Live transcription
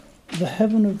The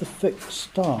Heaven of the Fixed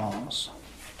Stars,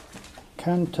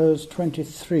 Cantos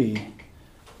 23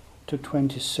 to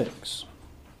 26.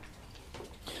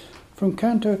 From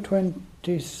Canto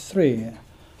 23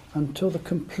 until the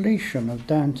completion of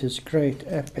Dante's great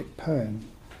epic poem,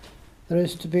 there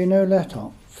is to be no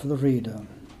let-up for the reader.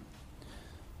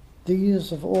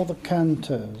 These of all the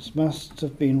cantos must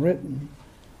have been written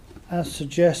as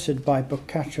suggested by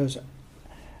Boccaccio's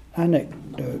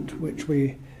anecdote, which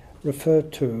we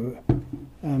referred to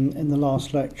in the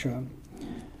last lecture,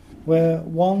 where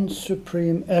one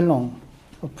supreme élan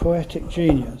of poetic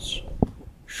genius,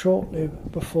 shortly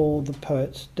before the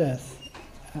poet's death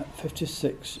at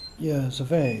 56 years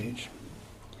of age.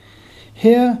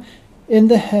 Here in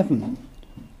the heaven,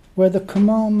 where the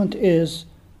commandment is,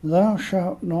 "Thou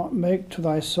shalt not make to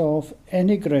thyself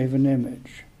any graven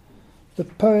image," the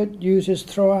poet uses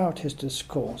throughout his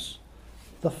discourse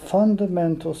the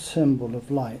fundamental symbol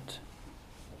of light,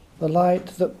 the light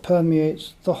that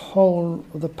permeates the whole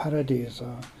of the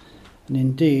Paradiso, and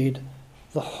indeed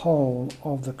the whole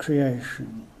of the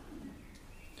creation.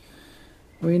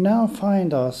 We now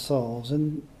find ourselves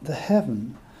in the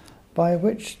heaven by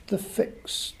which the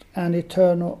fixed and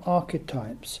eternal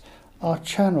archetypes are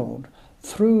channeled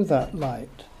through that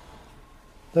light,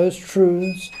 those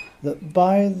truths that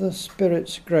by the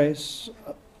Spirit's grace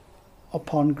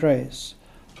upon grace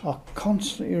are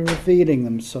constantly revealing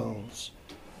themselves,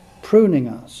 pruning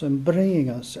us and bringing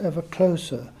us ever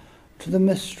closer to the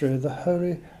mystery of the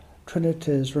Holy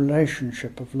Trinity's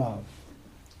relationship of love.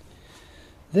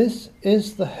 This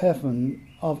is the heaven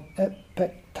of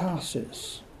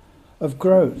epectasis, of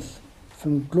growth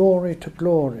from glory to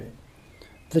glory,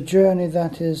 the journey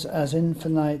that is as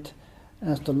infinite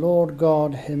as the Lord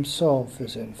God himself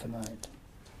is infinite.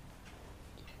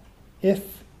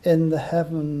 If in the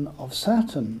heaven of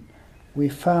Saturn we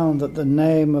found that the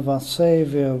name of our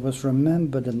Saviour was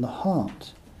remembered in the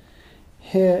heart,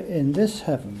 here in this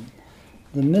heaven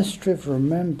the mystery of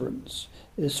remembrance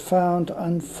is found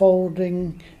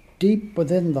unfolding deep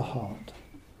within the heart,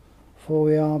 for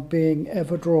we are being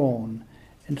ever drawn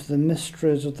into the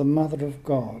mysteries of the Mother of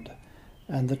God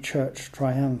and the Church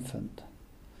triumphant.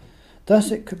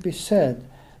 Thus it could be said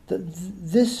that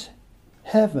this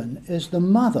heaven is the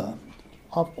mother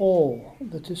of all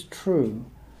that is true,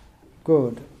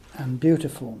 good, and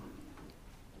beautiful.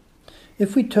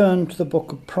 If we turn to the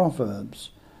book of Proverbs,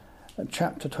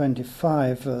 chapter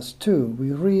 25, verse 2,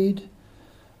 we read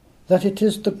that it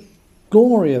is the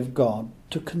glory of God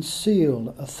to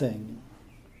conceal a thing.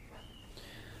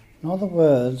 In other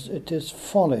words, it is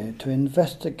folly to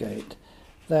investigate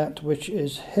that which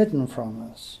is hidden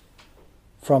from us,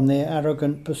 from the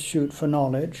arrogant pursuit for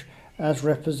knowledge, as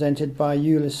represented by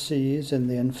Ulysses in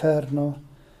the Inferno,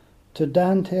 to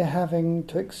Dante having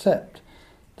to accept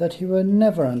that he will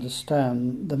never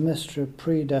understand the mystery of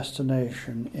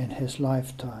predestination in his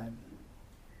lifetime.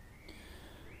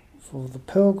 For the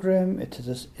pilgrim, it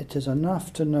is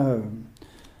enough to know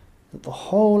that the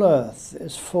whole earth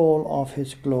is full of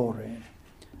his glory,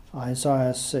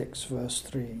 Isaiah 6, verse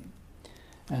 3,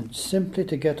 and simply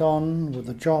to get on with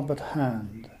the job at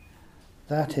hand,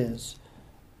 that is,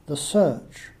 the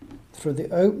search through the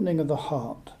opening of the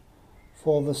heart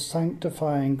for the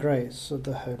sanctifying grace of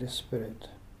the Holy Spirit.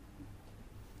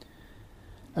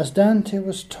 As Dante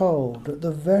was told at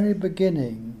the very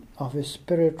beginning of his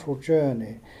spiritual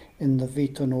journey in the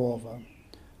Vita Nuova,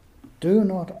 do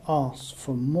not ask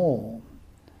for more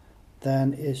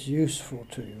than is useful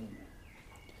to you.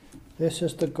 This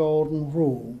is the golden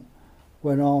rule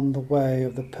when on the way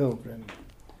of the pilgrim.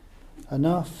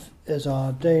 Enough is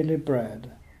our daily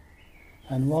bread,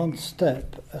 and one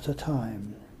step at a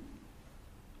time.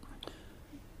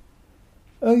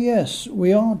 Oh yes,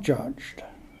 we are judged,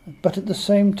 but at the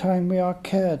same time we are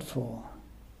cared for.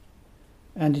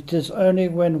 And it is only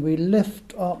when we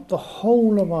lift up the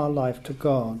whole of our life to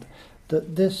God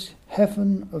that this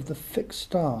heaven of the fixed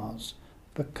stars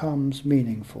becomes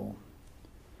meaningful.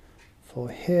 For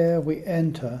here we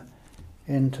enter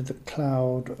into the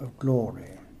cloud of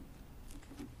glory.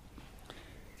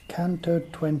 Canto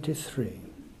 23.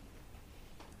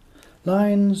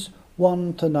 Lines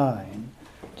 1 to 9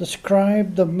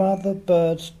 describe the mother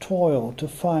bird's toil to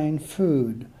find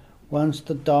food once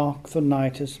the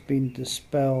night has been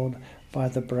dispelled by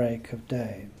the break of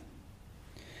day.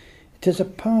 It is a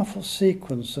powerful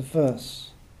sequence of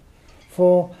verse,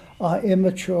 for our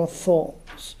immature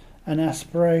thoughts and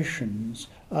aspirations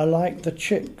are like the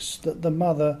chicks that the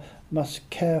mother must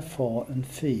care for and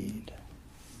feed.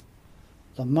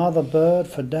 The mother bird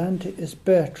for Dante is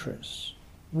Beatrice,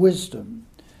 wisdom,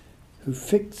 who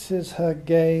fixes her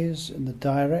gaze in the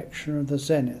direction of the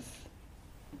zenith.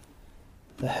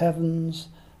 The heavens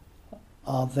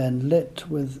are then lit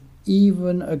with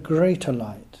even a greater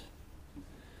light.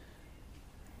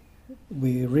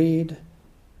 We read,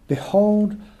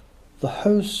 "Behold, the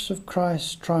hosts of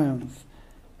Christ's triumph,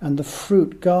 and the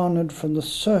fruit garnered from the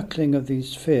circling of these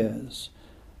spheres."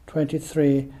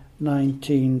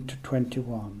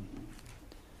 23:19-21.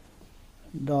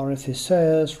 Dorothy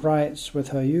Sayers writes with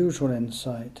her usual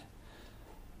insight,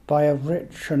 "By a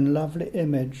rich and lovely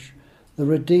image, the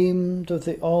redeemed of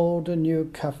the old and new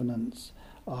covenants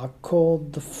are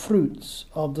called the fruits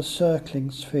of the circling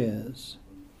spheres.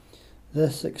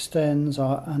 This extends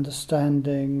our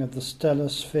understanding of the stellar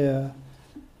sphere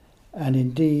and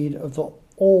indeed of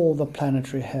all the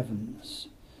planetary heavens,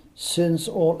 since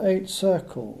all 8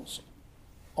 circles,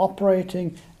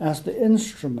 operating as the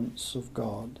instruments of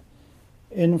God,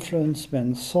 influence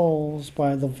men's souls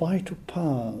by the vital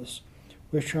powers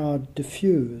which are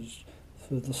diffused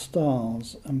through the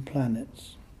stars and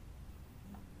planets.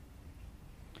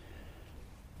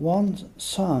 One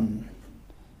sun,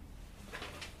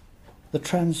 the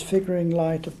transfiguring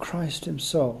light of Christ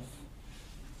himself,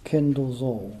 kindles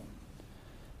all,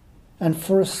 and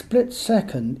for a split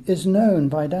second is known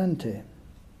by Dante.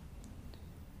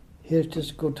 Here it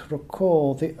is good to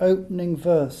recall the opening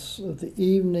verse of the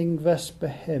evening Vesper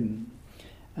hymn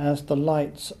as the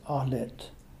lights are lit.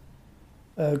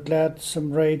 O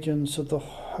gladsome radiance of the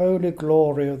holy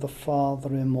glory of the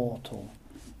Father immortal,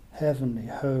 heavenly,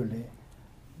 holy,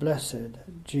 blessed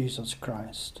Jesus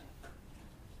Christ.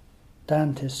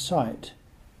 Dante's sight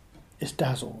is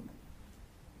dazzled.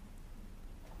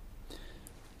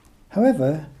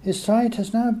 However, his sight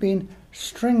has now been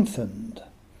strengthened,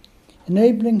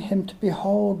 enabling him to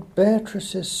behold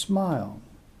Beatrice's smile.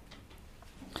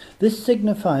 This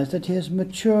signifies that he has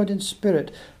matured in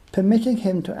spirit, permitting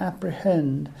him to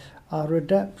apprehend our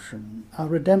redemption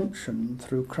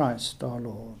through Christ our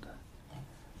Lord.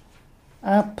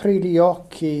 Apri gli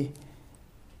occhi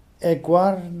e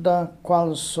guarda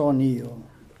qual son io.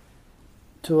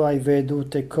 Tu hai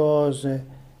vedute cose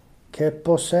che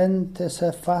possente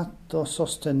s'è fatto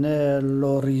sostener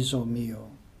l'oriso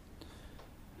mio.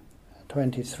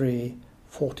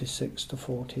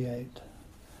 23:46-48.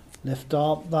 Lift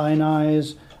up thine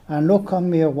eyes and look on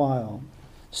me a while.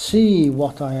 See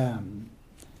what I am.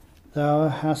 Thou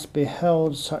hast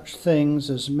beheld such things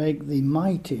as make thee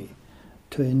mighty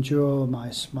to endure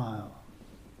my smile.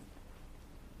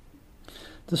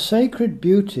 The sacred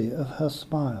beauty of her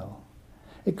smile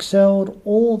excelled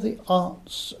all the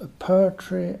arts of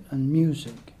poetry and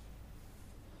music.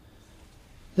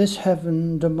 This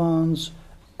heaven demands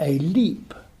a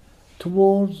leap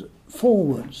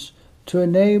forwards to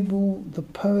enable the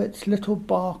poet's little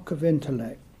bark of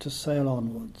intellect to sail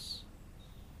onwards.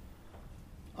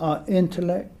 Our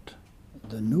intellect,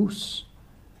 the nous,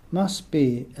 must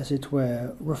be, as it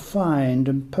were, refined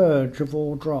and purged of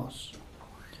all dross.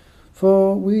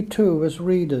 For we too, as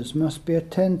readers, must be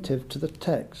attentive to the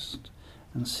text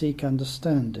and seek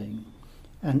understanding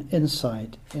and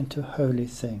insight into holy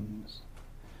things.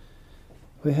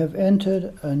 We have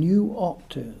entered a new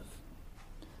octave,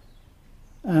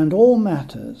 and all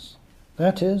matters,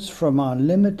 that is, from our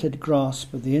limited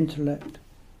grasp of the intellect,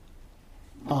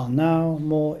 are now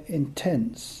more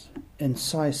intense,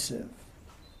 incisive.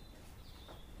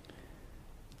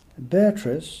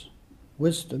 Beatrice,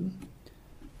 wisdom,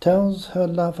 tells her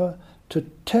lover to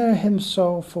tear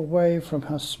himself away from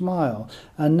her smile,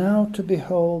 and now to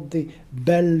behold the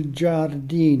bel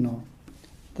giardino,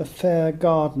 the fair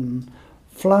garden,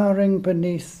 flowering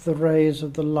beneath the rays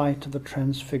of the light of the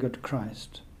transfigured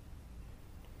Christ.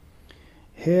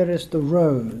 Here is the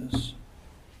rose,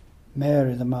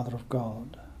 Mary, the Mother of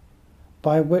God,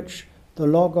 by which the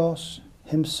Logos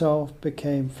himself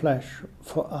became flesh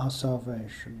for our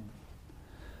salvation.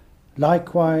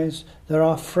 Likewise, there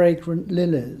are fragrant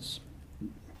lilies,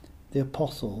 the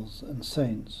apostles and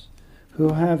saints,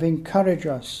 who have encouraged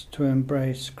us to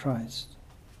embrace Christ.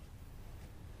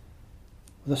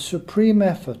 With the supreme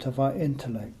effort of our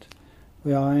intellect,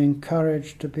 we are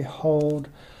encouraged to behold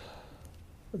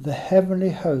the heavenly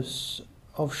hosts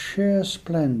of sheer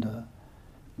splendor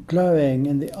glowing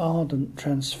in the ardent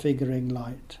transfiguring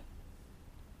light.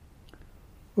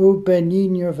 O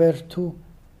benigna virtù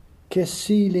che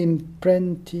si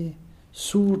l'imprenti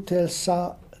su te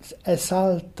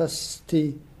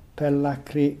esaltasti per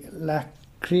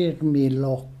lacrirmi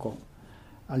loco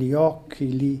agli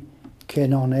occhi lì che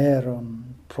non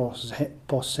eron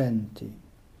possenti.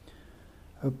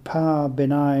 O power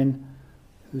benign,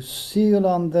 whose seal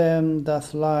on them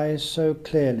doth lie so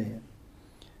clearly,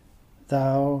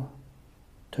 thou,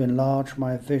 to enlarge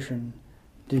my vision,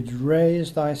 did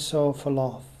raise thyself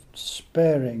aloft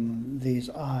sparing these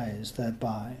eyes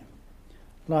thereby.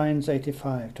 Lines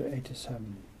 85 to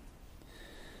 87.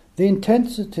 The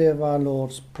intensity of our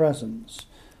Lord's presence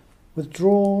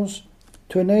withdraws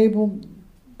to enable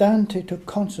Dante to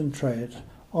concentrate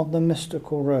on the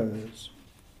mystical rose.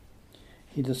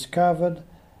 He discovered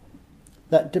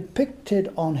that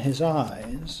depicted on his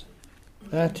eyes,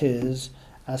 that is,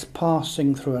 as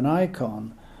passing through an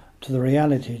icon to the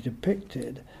reality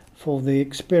depicted, for the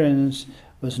experience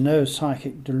was no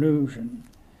psychic delusion,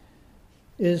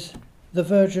 is the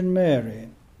Virgin Mary,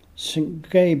 St.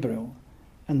 Gabriel,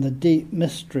 and the deep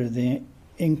mystery of the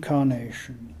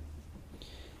Incarnation.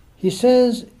 He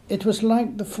says it was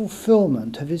like the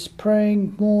fulfillment of his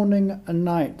praying morning and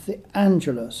night, the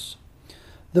Angelus,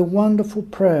 the wonderful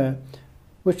prayer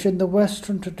which in the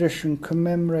Western tradition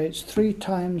commemorates 3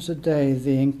 times a day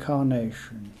the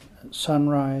Incarnation, at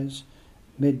sunrise,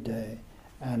 midday,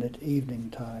 and at evening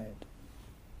tide.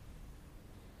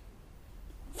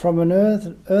 From an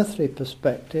earthly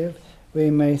perspective, we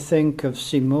may think of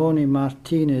Simone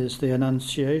Martini's The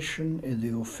Annunciation in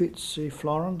the Uffizi,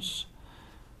 Florence,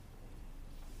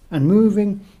 and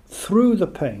moving through the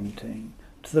painting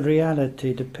to the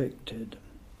reality depicted.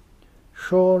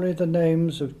 Surely the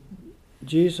names of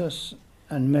Jesus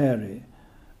and Mary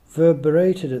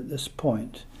reverberated at this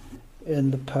point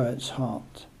in the poet's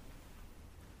heart.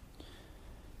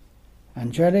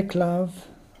 Angelic love,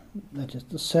 that is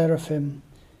the seraphim,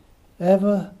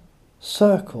 ever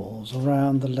circles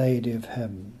around the Lady of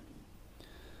Heaven.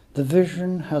 The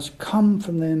vision has come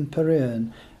from the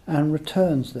Empyrean and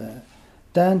returns there.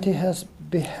 Dante has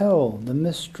beheld the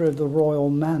mystery of the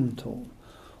royal mantle,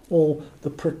 or the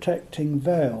protecting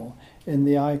veil in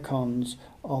the icons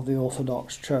of the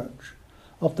Orthodox Church,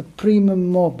 of the primum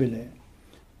mobile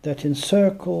that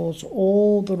encircles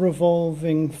all the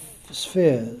revolving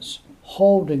spheres,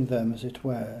 holding them, as it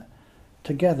were,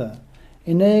 together,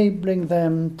 enabling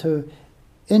them to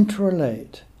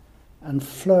interrelate and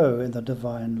flow in the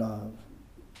divine love.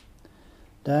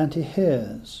 Dante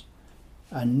hears,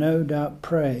 and no doubt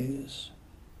prays,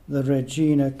 the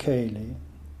Regina Caeli.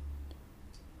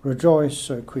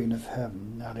 Rejoice, O Queen of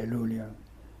Heaven, Alleluia,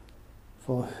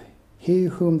 for he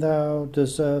whom thou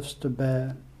deservest to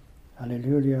bear,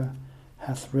 Alleluia,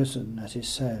 hath risen, as he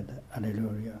said,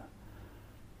 Alleluia.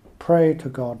 Pray to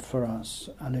God for us,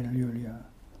 Alleluia.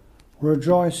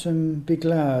 Rejoice and be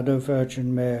glad, O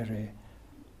Virgin Mary,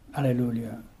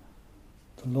 Alleluia.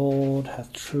 The Lord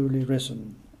hath truly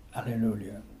risen,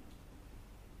 Alleluia.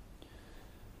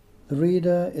 The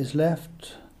reader is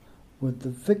left with the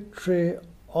victory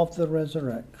of the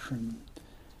resurrection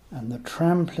and the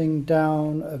trampling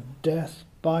down of death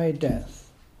by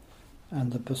death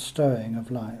and the bestowing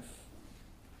of life.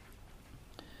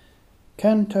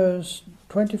 Cantos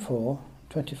 24,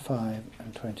 25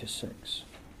 and 26.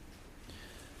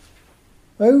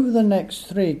 Over the next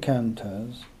 3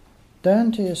 cantos,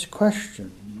 Dante is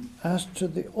questioned as to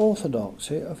the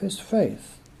orthodoxy of his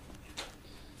faith.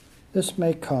 This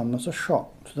may come as a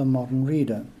shock to the modern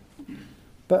reader,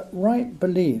 but right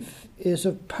belief is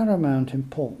of paramount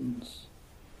importance.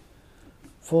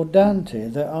 For Dante,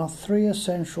 there are 3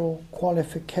 essential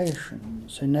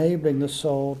qualifications enabling the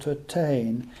soul to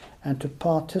attain and to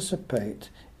participate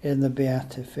in the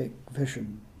beatific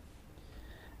vision.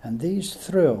 And these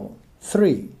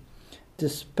 3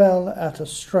 dispel at a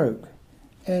stroke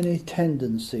any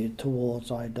tendency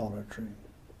towards idolatry.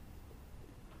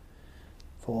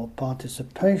 For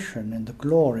participation in the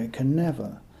glory can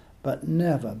never, but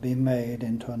never be made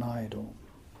into an idol.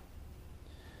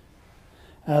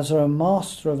 As a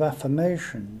master of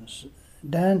affirmations,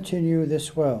 Dante knew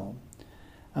this well,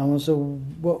 and was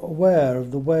aware of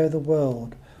the way of the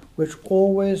world which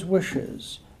always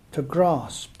wishes to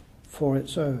grasp for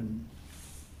its own.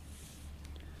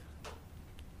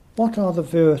 What are the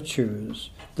virtues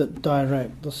that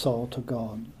direct the soul to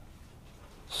God?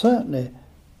 Certainly,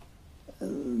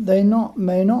 they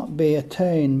may not be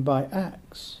attained by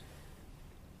acts,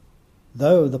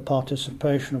 though the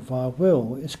participation of our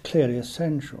will is clearly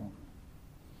essential.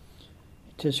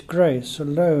 It is grace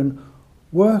alone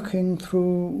working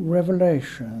through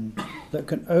revelation that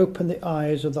can open the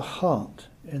eyes of the heart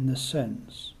in this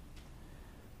sense.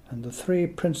 And the 3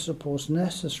 principles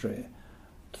necessary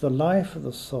to the life of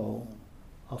the soul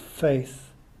are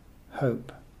faith,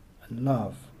 hope, and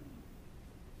love.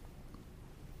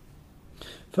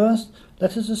 First,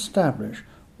 let us establish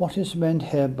what is meant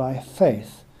here by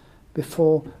faith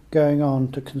before going on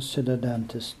to consider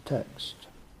Dante's text.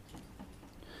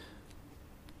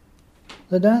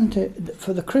 For Dante,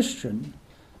 the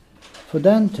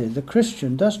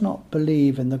Christian does not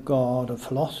believe in the God of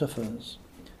philosophers,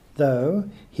 though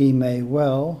he may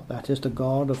well, that is the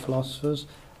God of philosophers,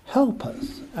 help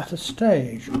us at a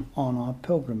stage on our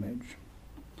pilgrimage.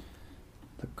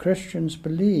 The Christian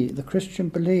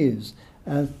believes,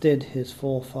 as did his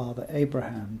forefather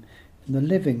Abraham, in the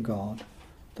living God,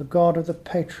 the God of the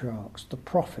patriarchs, the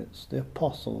prophets, the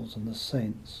apostles, and the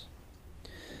saints.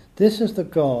 This is the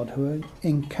God who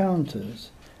encounters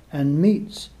and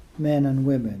meets men and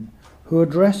women, who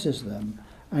addresses them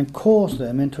and calls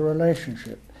them into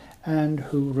relationship, and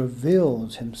who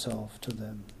reveals himself to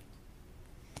them.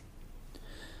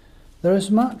 There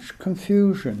is much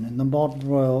confusion in the modern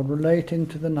world relating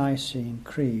to the Nicene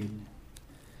Creed.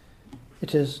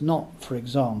 It is not, for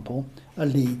example, a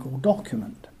legal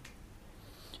document.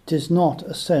 It is not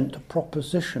a set of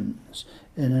propositions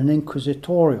in an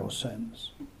inquisitorial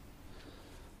sense.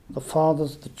 The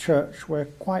fathers of the Church were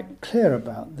quite clear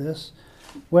about this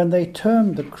when they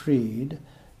termed the Creed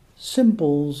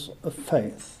symbols of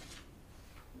faith.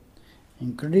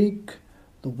 In Greek,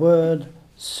 the word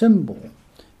symbol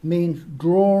means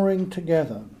drawing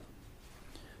together,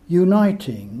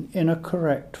 uniting in a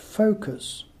correct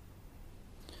focus.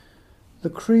 The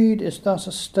Creed is thus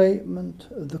a statement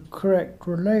of the correct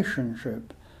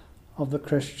relationship of the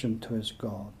Christian to his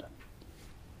God.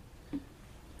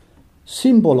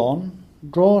 Symbolon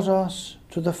draws us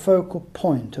to the focal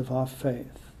point of our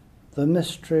faith, the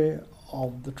mystery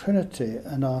of the Trinity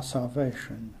and our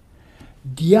salvation.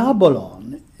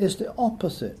 Diabolon is the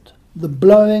opposite, the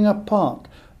blowing apart,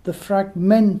 the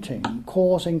fragmenting,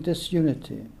 causing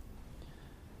disunity.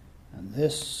 And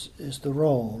this is the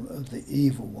role of the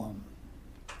evil one.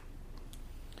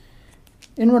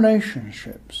 In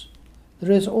relationships,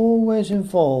 there is always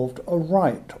involved a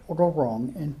right or a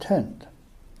wrong intent.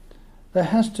 There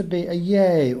has to be a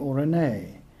yea or a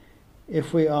nay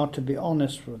if we are to be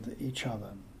honest with each other.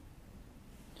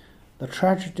 The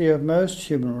tragedy of most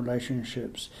human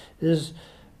relationships is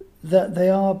that they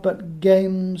are but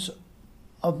games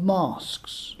of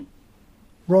masks,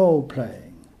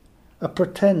 role-playing, a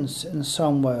pretense in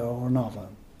some way or another,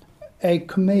 a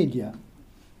commedia.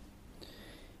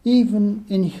 Even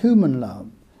in human love,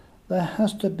 there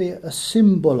has to be a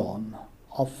symbolon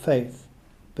of faith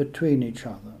between each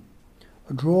other,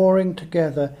 a drawing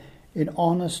together in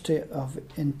honesty of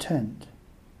intent.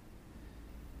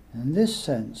 In this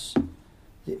sense,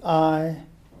 the I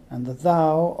and the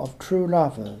thou of true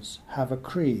lovers have a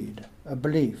creed, a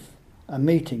belief, a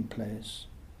meeting place.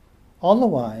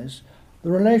 Otherwise, the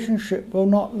relationship will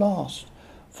not last,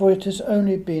 for it has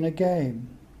only been a game.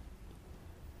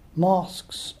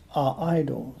 Masks are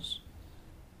idols.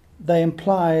 They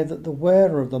imply that the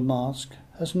wearer of the mask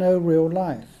has no real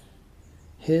life.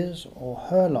 His or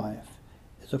her life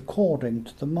is according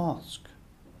to the mask.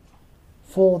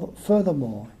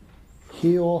 Furthermore,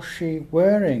 he or she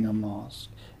wearing a mask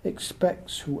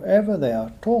expects whoever they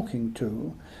are talking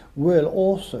to will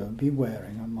also be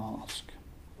wearing a mask.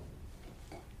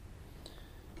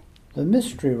 The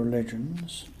mystery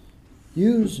religions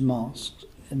use masks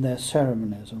in their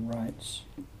ceremonies and rites.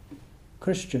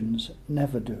 Christians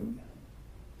never do.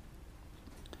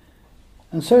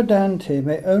 And so Dante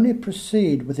may only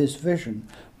proceed with his vision,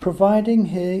 providing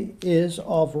he is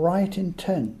of right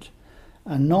intent,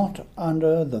 and not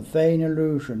under the vain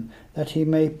illusion that he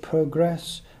may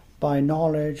progress by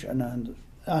knowledge and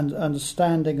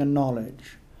understanding and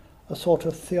knowledge, a sort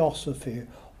of theosophy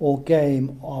or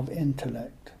game of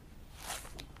intellect.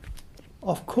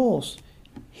 Of course,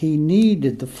 he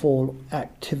needed the full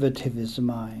activity of his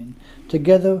mind,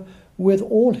 together with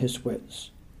all his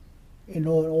wits, in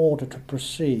order to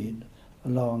proceed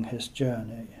along his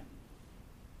journey.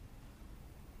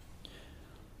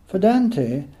 For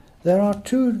Dante, there are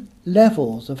two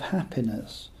levels of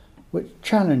happiness which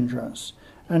challenge us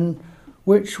and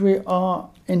which we are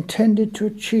intended to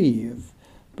achieve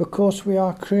because we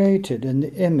are created in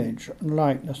the image and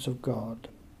likeness of God.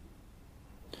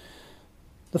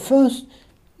 The first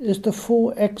is the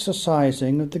full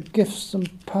exercising of the gifts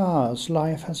and powers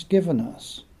life has given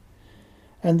us,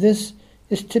 and this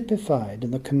is typified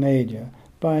in the Commedia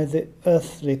by the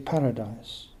earthly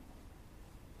paradise.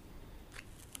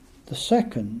 The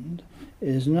second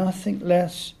is nothing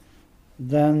less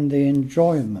than the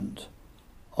enjoyment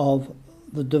of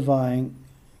the divine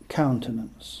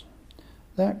countenance.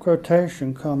 That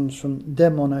quotation comes from De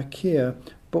Monarchia,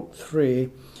 Book 3,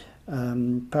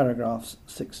 paragraph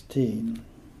 16.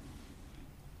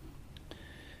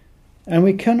 And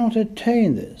we cannot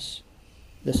attain this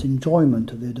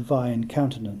enjoyment of the divine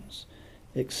countenance,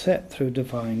 except through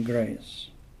divine grace.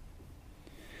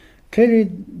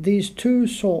 Clearly, these two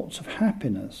sorts of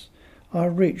happiness are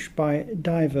reached by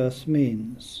diverse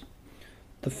means.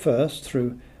 The first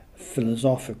through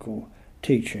philosophical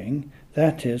teaching,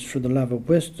 that is, through the love of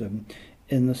wisdom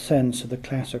in the sense of the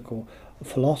classical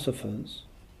philosophers,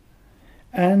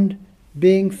 and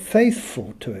being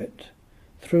faithful to it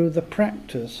through the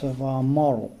practice of our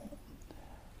moral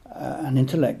and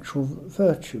intellectual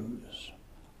virtues,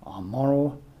 our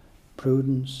moral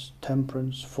prudence,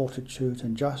 temperance, fortitude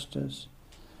and justice,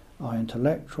 our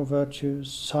intellectual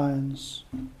virtues, science,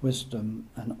 wisdom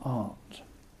and art.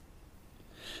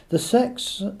 The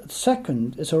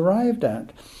second is arrived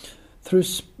at through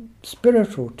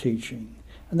spiritual teaching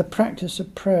and the practice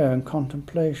of prayer and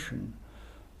contemplation,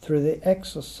 through the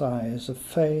exercise of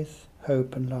faith,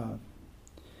 hope and love.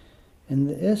 In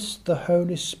this, the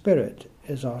Holy Spirit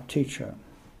is our teacher,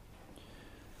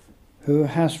 who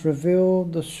has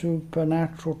revealed the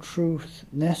supernatural truth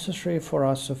necessary for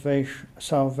our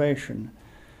salvation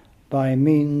by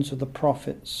means of the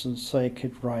prophets and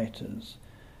sacred writers,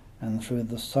 and through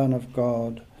the Son of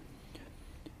God,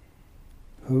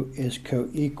 who is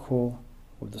co-equal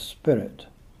with the Spirit,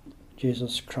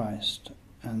 Jesus Christ,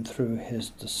 and through his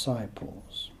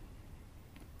disciples.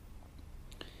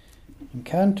 In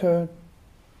Canto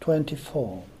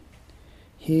 24,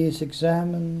 he is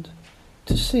examined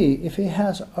to see if he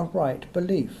has a right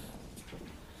belief.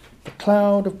 The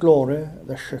cloud of glory,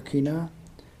 the Shekinah,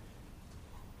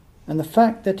 and the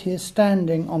fact that he is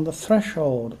standing on the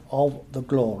threshold of the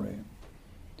glory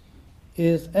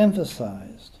is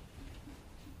emphasized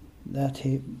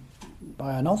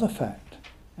by another fact,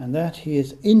 and that he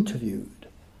is interviewed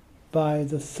by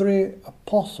the three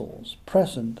apostles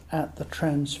present at the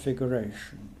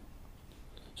Transfiguration.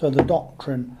 So the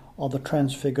doctrine of the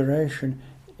Transfiguration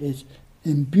is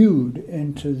imbued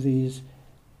into these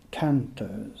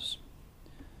cantos.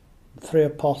 The three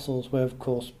apostles were, of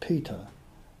course, Peter,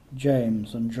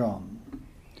 James and John.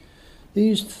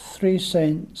 These three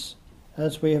saints,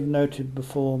 as we have noted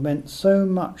before, meant so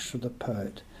much to the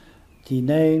poet. He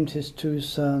named his two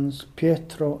sons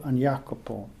Pietro and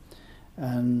Jacopo,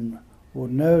 and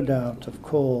would no doubt have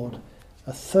called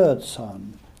a third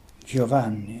son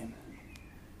Giovanni.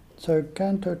 So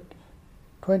Canto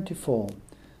 24,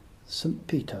 St.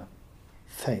 Peter,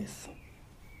 Faith.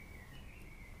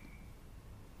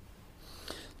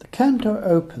 The canto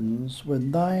opens with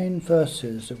 9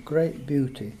 verses of great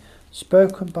beauty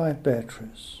spoken by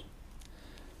Beatrice.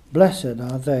 Blessed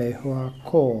are they who are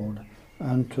called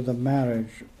unto the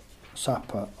marriage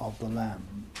supper of the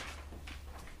Lamb.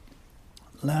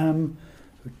 Lamb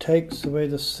who takes away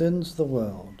the sins of the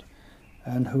world,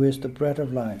 and who is the bread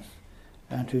of life,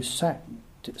 and who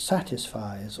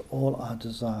satisfies all our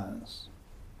desires.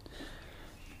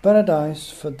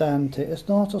 Paradise for Dante is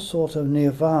not a sort of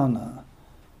nirvana,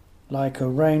 like a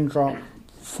raindrop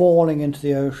falling into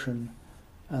the ocean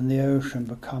and the ocean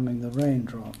becoming the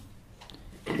raindrop.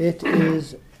 It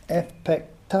is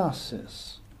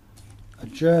epektasis, a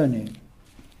journey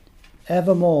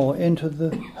evermore into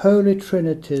the Holy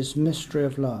Trinity's mystery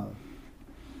of love.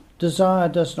 Desire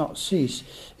does not cease.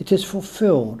 It is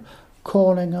fulfilled,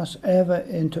 calling us ever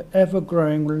into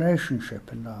ever-growing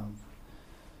relationship in love,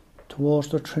 towards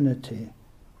the Trinity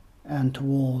and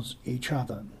towards each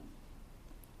other.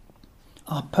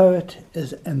 Our poet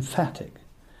is emphatic.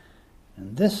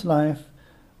 In this life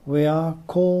we are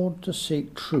called to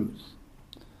seek truth,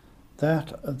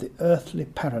 that of the earthly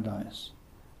paradise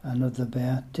and of the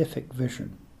beatific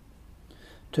vision.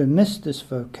 To miss this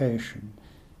vocation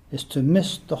is to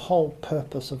miss the whole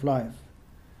purpose of life.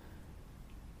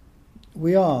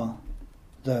 We are,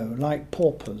 though, like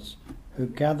paupers who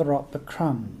gather up the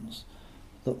crumbs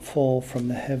that fall from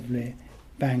the heavenly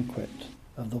banquet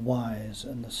of the wise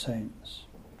and the saints.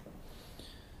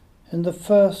 In the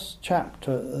first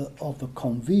chapter of the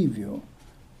Convivio,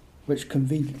 which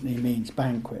conveniently means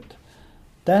banquet,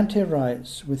 Dante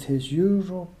writes with his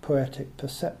usual poetic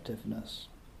perceptiveness,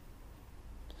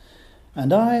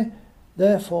 "And I,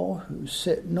 therefore, who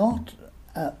sit not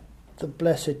at the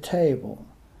blessed table,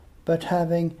 but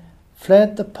having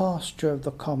fled the pasture of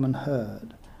the common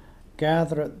herd,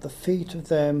 gather at the feet of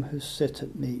them who sit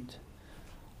at meat,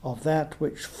 of that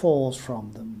which falls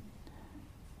from them,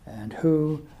 and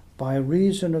who, by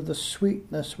reason of the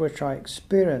sweetness which I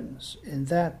experience in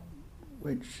that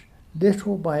which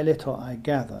little by little I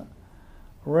gather,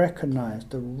 recognize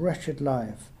the wretched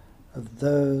life of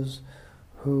those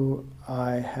who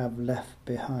I have left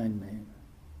behind me."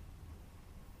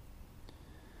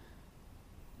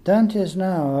 Dante is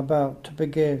now about to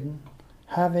begin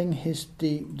having his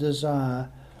deep desire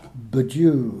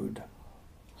bedewed,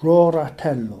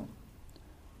 roratello,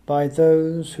 by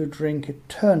those who drink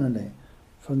eternally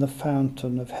from the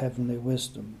fountain of heavenly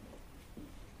wisdom.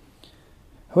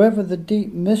 However, the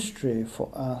deep mystery for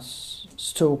us,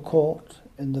 still caught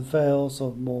in the veils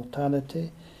of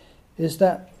mortality, is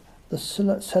that the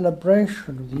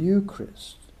celebration of the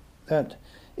Eucharist, that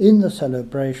in the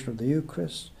celebration of the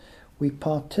Eucharist, we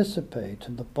participate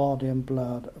in the body and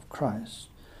blood of Christ,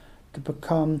 to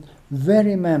become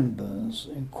very members,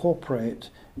 incorporate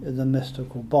in the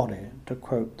mystical body, to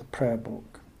quote the prayer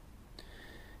book.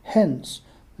 Hence,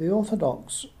 the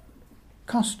Orthodox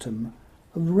custom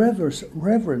of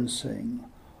reverencing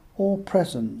all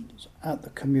present at the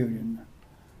communion,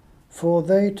 for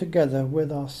they together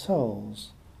with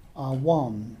ourselves are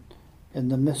one in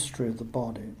the mystery of the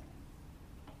body.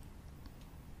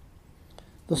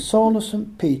 The soul of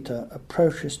St. Peter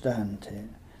approaches Dante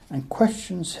and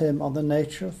questions him on the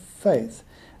nature of faith,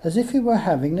 as if he were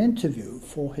having an interview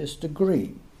for his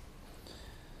degree.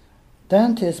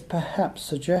 Dante is perhaps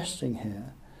suggesting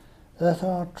here that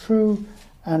our true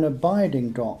and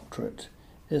abiding doctorate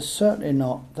is certainly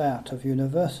not that of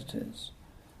universities,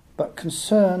 but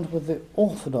concerned with the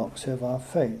orthodoxy of our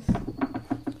faith.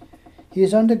 He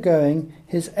is undergoing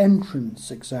his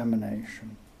entrance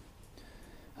examination,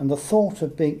 and the thought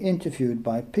of being interviewed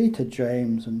by Peter,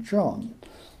 James, and John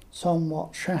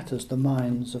somewhat shatters the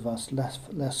minds of us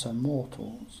lesser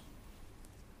mortals.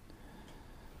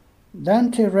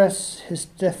 Dante rests his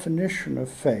definition of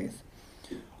faith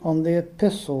on the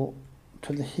epistle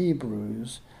to the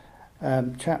Hebrews,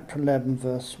 chapter 11,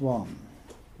 verse 1.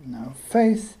 Now,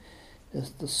 faith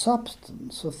is the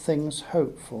substance of things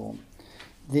hoped for,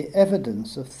 the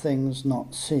evidence of things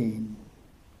not seen.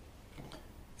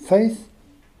 Faith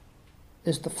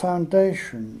is the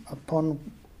foundation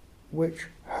upon which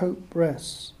hope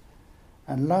rests,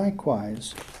 and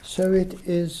likewise so it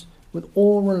is with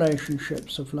all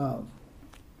relationships of love.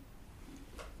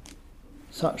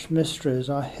 Such mysteries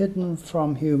are hidden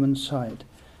from human sight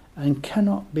and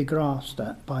cannot be grasped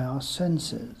at by our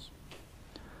senses.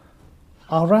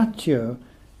 Our ratio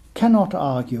cannot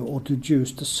argue or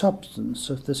deduce the substance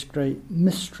of this great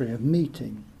mystery of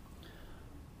meeting,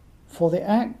 for the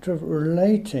act of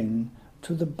relating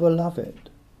to the beloved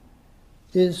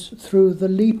is through the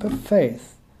leap of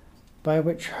faith by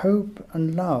which hope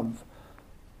and love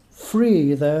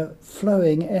free their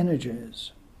flowing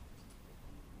energies.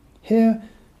 Here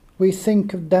we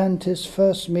think of Dante's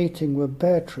first meeting with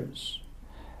Beatrice,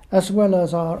 as well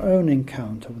as our own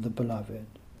encounter with the beloved.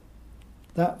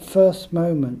 That first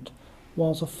moment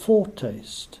was a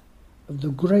foretaste of the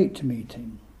great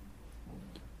meeting.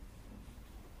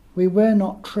 We were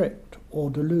not tricked or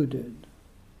deluded.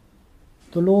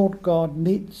 The Lord God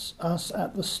meets us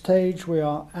at the stage we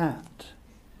are at.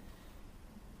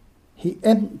 He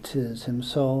empties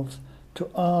himself to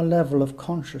our level of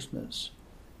consciousness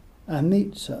and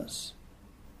meets us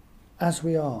as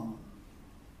we are.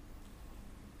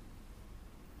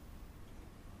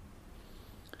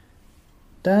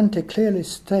 Dante clearly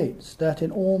states that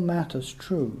in all matters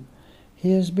true,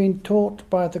 he has been taught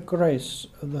by the grace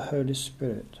of the Holy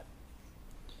Spirit.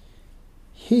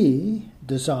 He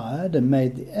desired and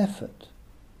made the effort.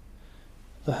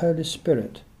 The Holy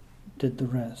Spirit did the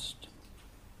rest.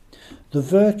 The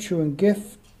virtue and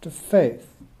gift of faith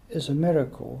is a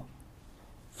miracle,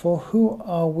 for who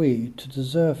are we to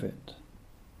deserve it?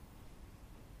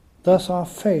 Thus our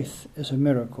faith is a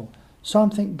miracle,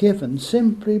 something given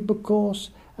simply because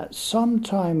at some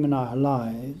time in our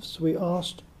lives we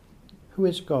asked, who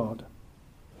is God?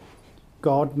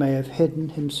 God may have hidden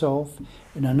himself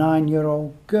in a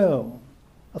 9-year-old girl,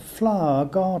 a flower, a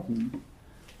garden,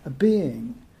 a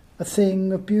being, a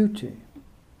thing of beauty.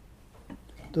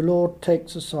 The Lord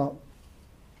takes us up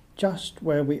just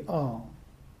where we are.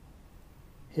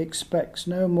 He expects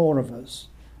no more of us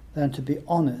than to be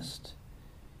honest,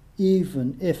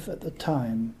 even if at the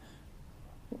time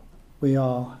we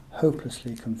are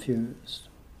hopelessly confused.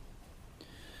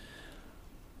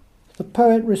 The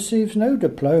poet receives no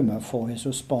diploma for his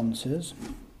responses,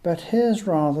 but hears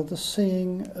rather the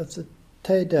singing of the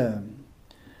Te Deum,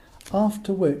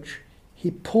 after which he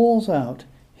pours out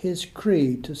his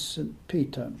creed to St.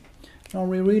 Peter. Now,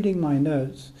 rereading my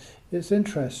notes, it's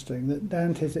interesting that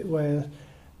Dante, as it were,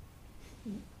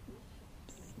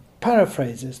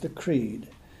 paraphrases the creed.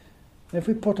 If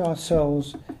we put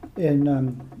ourselves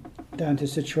in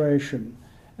Dante's situation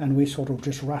and we sort of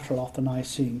just rattle off the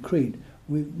Nicene Creed,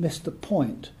 we've missed the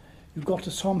point. You've got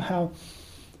to somehow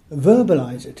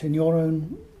verbalize it in your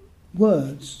own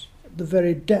words, the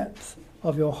very depth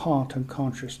of your heart and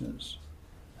consciousness.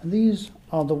 And these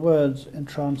are the words in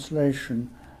translation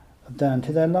of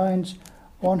Dante. They're lines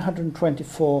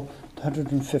 124 to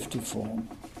 154.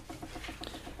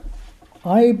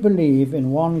 I believe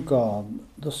in one God,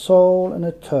 the sole and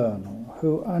eternal,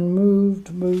 who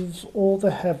unmoved moves all the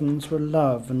heavens with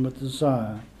love and with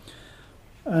desire.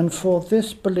 And for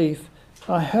this belief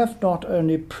I have not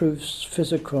only proofs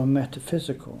physical and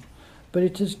metaphysical, but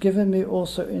it is given me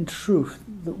also in truth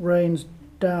that rains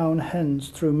down hence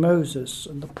through Moses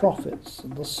and the prophets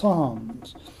and the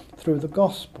Psalms, through the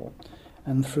Gospel,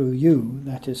 and through you,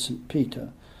 that is St. Peter,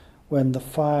 when the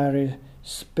fiery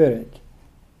Spirit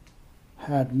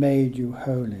had made you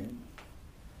holy.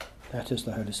 That is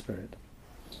the Holy Spirit.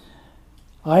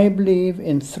 I believe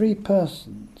in 3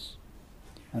 persons,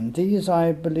 and these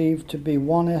I believe to be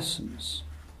one essence,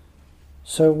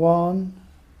 so one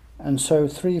and so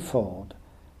threefold,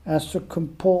 as to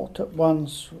comport at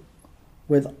once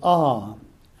with are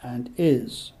and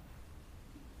is,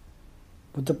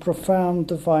 with the profound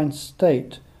divine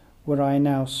state where I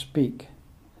now speak.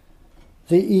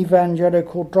 The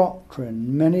evangelical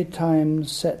doctrine many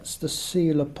times sets the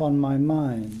seal upon my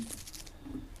mind.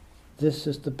 This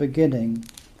is the beginning,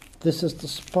 this is the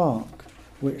spark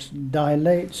which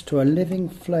dilates to a living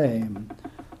flame,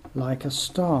 like a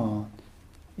star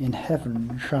in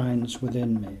heaven shines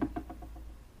within me.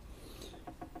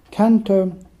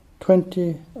 Canto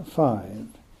 25,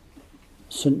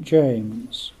 St.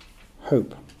 James,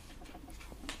 Hope.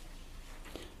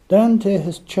 Dante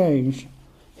has changed.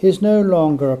 He is no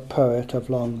longer a poet of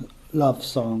long love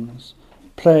songs,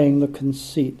 playing the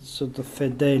conceits of the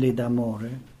Fedeli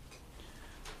d'amore,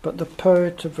 but the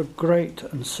poet of a great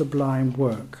and sublime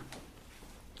work.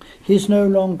 He is no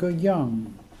longer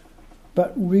young,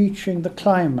 but reaching the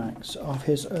climax of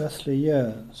his earthly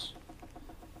years.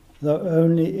 Though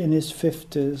only in his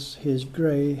 50s he is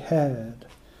grey-haired,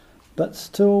 but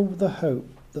still with the hope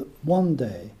that one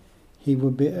day he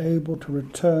will be able to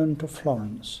return to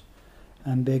Florence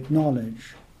and be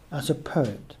acknowledged as a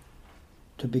poet,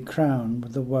 to be crowned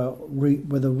with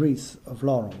a wreath of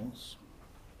laurels.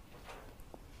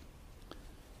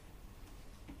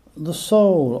 The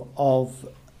soul of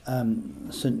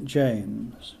St.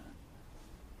 James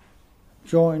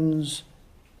joins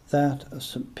that of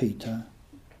St. Peter,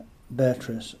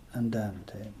 Beatrice and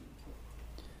Dante.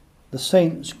 The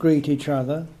saints greet each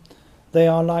other. They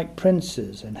are like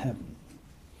princes in heaven.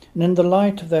 And in the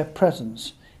light of their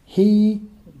presence, he,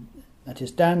 that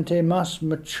is Dante, must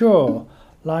mature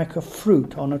like a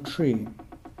fruit on a tree.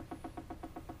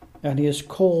 And he is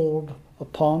called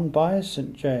upon by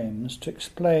St. James to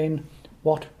explain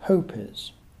what hope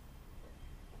is.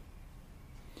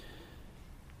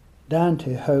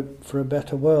 Dante hoped for a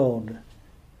better world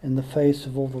in the face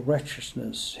of all the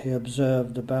wretchedness he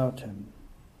observed about him.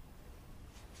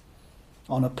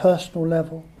 On a personal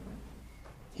level,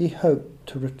 he hoped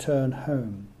to return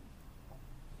home.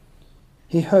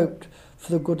 He hoped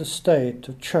for the good estate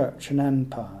of church and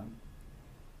empire.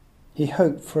 He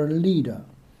hoped for a leader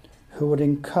who would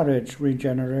encourage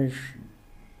regeneration.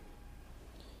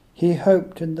 He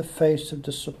hoped in the face of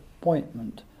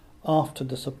disappointment after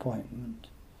disappointment.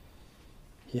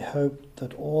 He hoped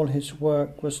that all his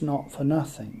work was not for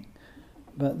nothing,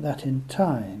 but that in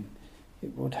time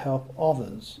it would help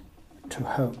others to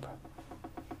hope.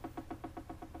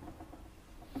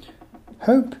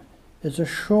 Hope is a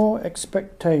sure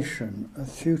expectation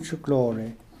of future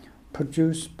glory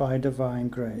produced by divine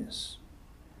grace,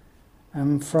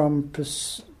 and from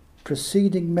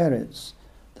preceding merits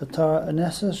that are a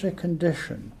necessary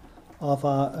condition of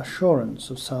our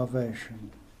assurance of salvation.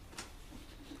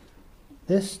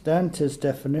 This Dante's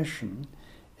definition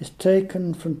is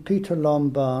taken from Peter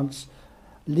Lombard's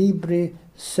Libri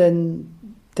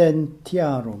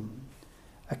Sententiarum,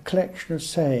 a collection of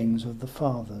sayings of the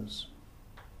Fathers.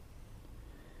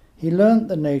 He learnt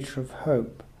the nature of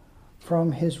hope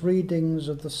from his readings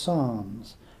of the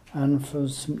Psalms and from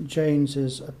St.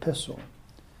 James's epistle,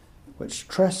 which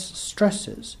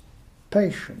stresses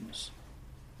patience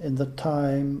in the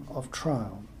time of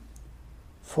trial.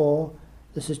 For,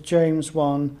 this is James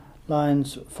 1,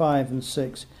 lines 5 and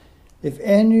 6, if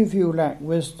any of you lack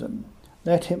wisdom,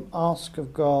 let him ask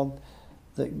of God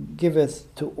that giveth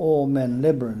to all men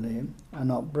liberally,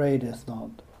 and upbraideth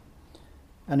not,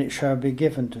 and it shall be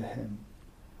given to him.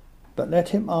 But let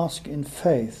him ask in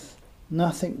faith,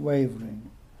 nothing wavering.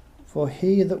 For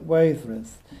he that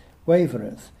wavereth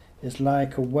is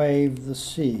like a wave of the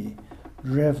sea,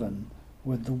 driven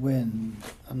with the wind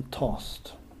and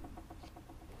tossed.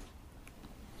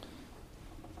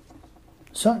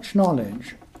 Such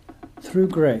knowledge, through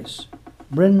grace,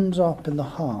 brims up in the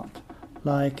heart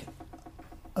like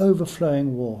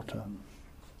overflowing water.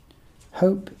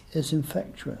 Hope is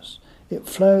infectious. It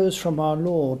flows from our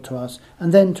Lord to us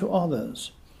and then to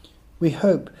others. We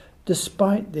hope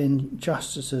despite the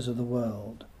injustices of the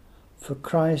world, for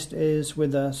Christ is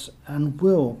with us and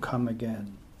will come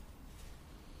again.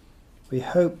 We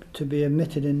hope to be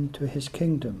admitted into his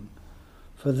kingdom,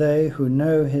 for they who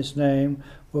know his name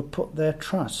will put their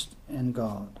trust in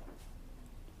God.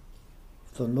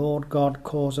 The Lord God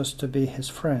calls us to be his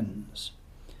friends,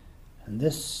 and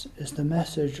this is the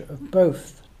message of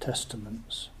both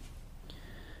testaments.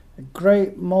 A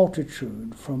great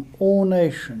multitude from all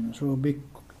nations will be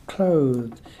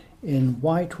clothed in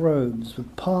white robes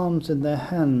with palms in their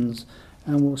hands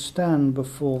and will stand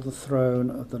before the throne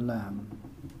of the Lamb.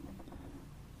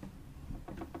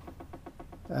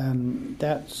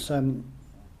 That's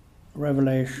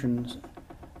Revelation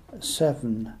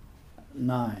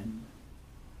 7:9.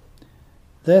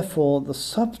 Therefore, the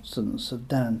substance of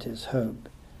Dante's hope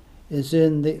is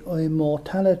in the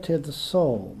immortality of the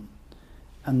soul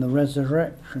and the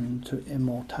resurrection to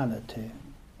immortality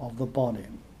of the body.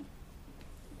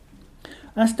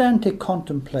 As Dante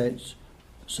contemplates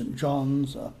St.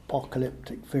 John's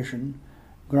apocalyptic vision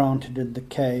granted in the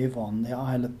cave on the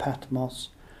Isle of Patmos,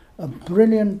 a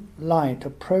brilliant light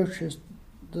approaches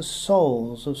the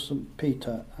souls of St.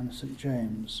 Peter and St.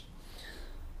 James.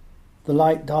 The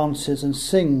light dances and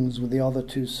sings with the other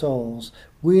two souls,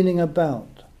 wheeling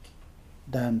about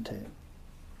Dante.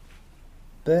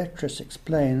 Beatrice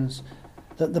explains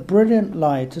that the brilliant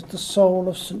light is the soul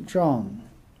of St. John.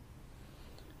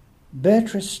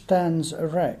 Beatrice stands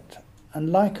erect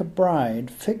and, like a bride,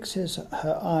 fixes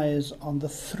her eyes on the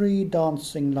three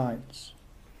dancing lights.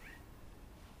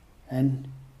 And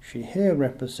she here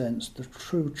represents the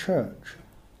true church,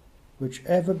 which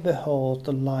ever beholds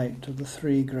the light of the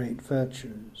three great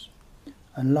virtues,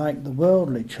 and like the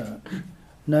worldly church,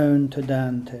 known to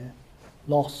Dante,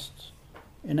 lost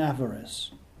in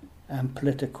avarice and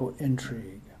political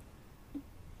intrigue.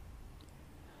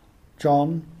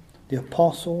 John, the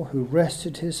apostle who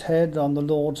rested his head on the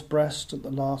Lord's breast at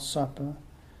the Last Supper,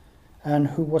 and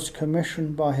who was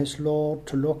commissioned by his Lord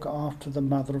to look after the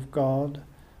Mother of God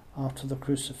after the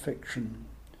crucifixion,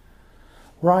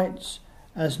 writes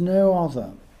as no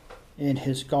other in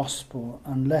his Gospel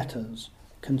and letters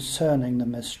concerning the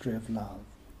mystery of love.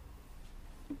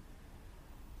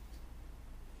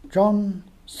 John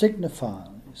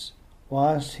signifies,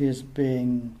 whilst he is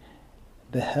being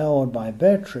beheld by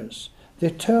Beatrice, the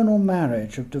eternal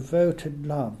marriage of devoted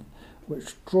love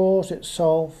which draws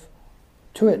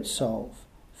to itself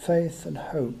faith and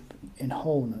hope in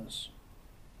wholeness.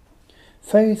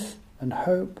 Faith and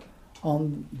hope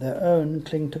on their own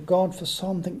cling to God for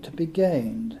something to be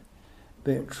gained,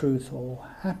 be it truth or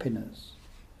happiness.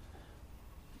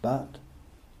 But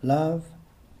love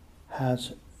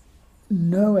has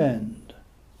no end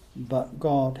but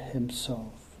God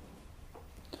himself.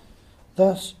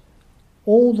 Thus,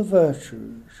 all the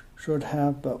virtues should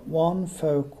have but one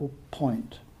focal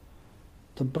point,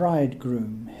 the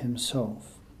bridegroom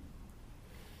himself.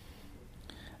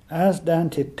 As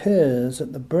Dante peers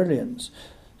at the brilliance,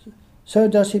 so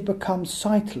does he become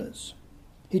sightless.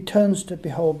 He turns to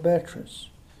behold Beatrice.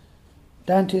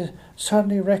 Dante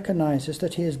suddenly recognizes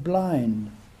that he is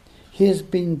blind. He has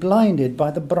been blinded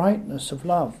by the brightness of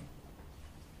love.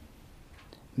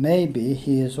 Maybe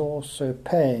he is also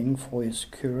paying for his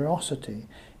curiosity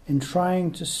in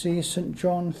trying to see St.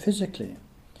 John physically,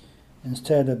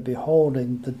 instead of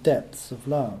beholding the depths of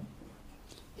love.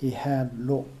 He had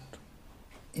looked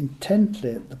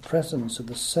intently at the presence of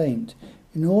the saint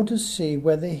in order to see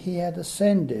whether he had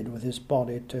ascended with his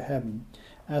body to heaven,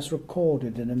 as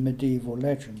recorded in a medieval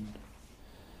legend.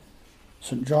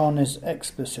 St. John is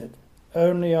explicit: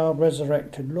 only our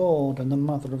resurrected Lord and the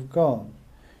Mother of God,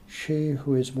 she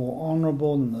who is more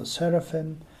honourable than the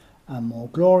seraphim and more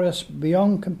glorious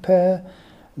beyond compare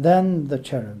than the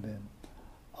cherubim,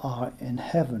 are in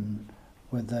heaven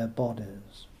with their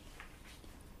bodies.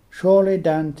 Surely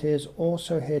Dante is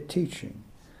also here teaching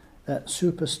that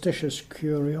superstitious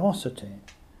curiosity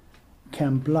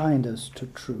can blind us to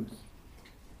truth.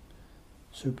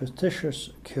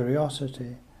 Superstitious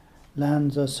curiosity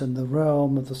lands us in the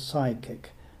realm of the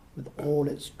psychic with all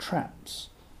its traps,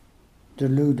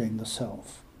 deluding the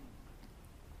self.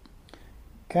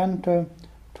 Canto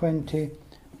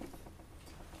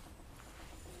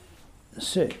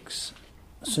 26,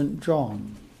 St.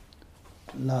 John,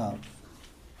 Love.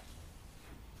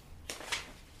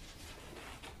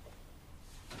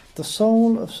 The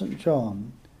soul of St.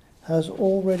 John has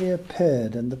already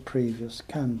appeared in the previous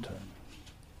canto.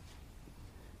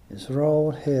 His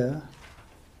role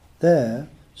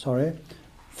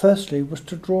firstly was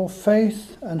to draw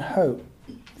faith and hope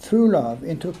through love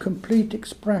into a complete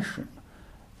expression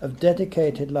of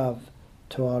dedicated love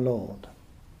to our Lord.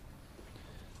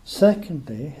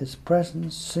 Secondly, his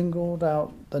presence singled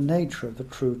out the nature of the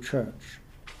true church.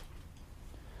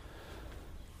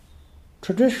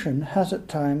 Tradition has at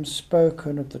times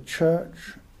spoken of the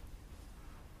church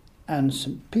and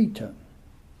St. Peter,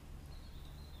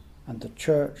 and the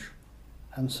church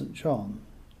and St. John,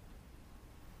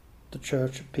 the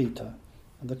church of Peter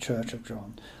and the church of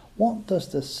John. What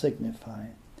does this signify?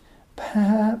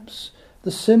 Perhaps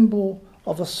the symbol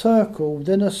of a circle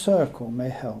within a circle may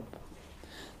help.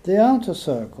 The outer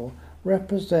circle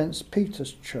represents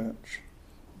Peter's church,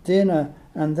 the inner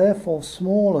and therefore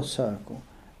smaller circle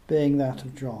being that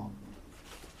of John.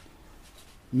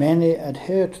 Many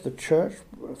adhere to the church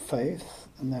faith,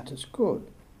 and that is good,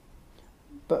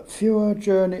 but fewer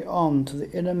journey on to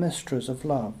the inner mysteries of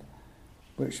love,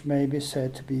 which may be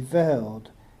said to be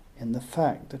veiled in the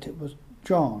fact that it was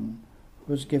John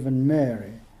who was given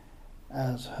Mary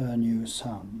as her new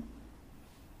son.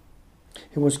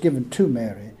 He was given to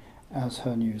Mary as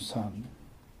her new son.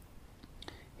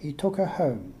 He took her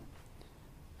home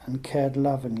and cared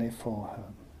lovingly for her.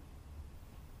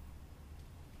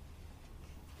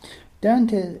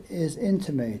 Dante is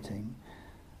intimating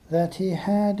that he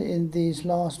had in these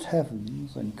last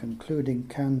heavens and concluding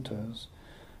cantos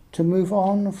to move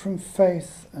on from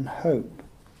faith and hope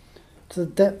to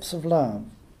the depths of love,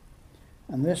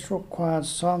 and this required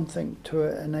something to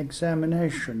an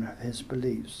examination of his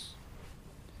beliefs.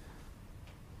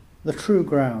 The true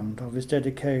ground of his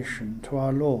dedication to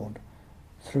our Lord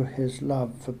through his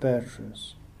love for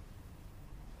Beatrice.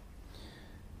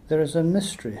 There is a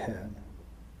mystery here,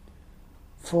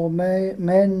 for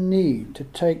men need to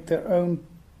take their own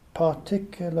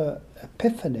particular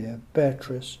epiphany of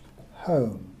Beatrice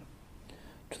home,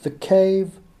 to the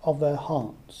cave of their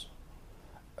hearts.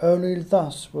 Only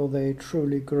thus will they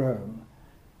truly grow,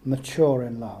 mature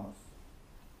in love.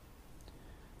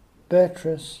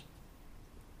 Beatrice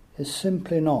is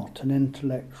simply not an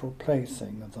intellectual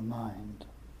plaything of the mind.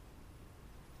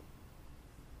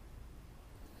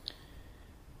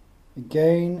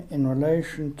 Again, in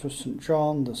relation to St.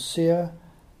 John the Seer,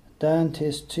 Dante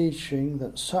is teaching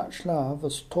that such love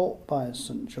as taught by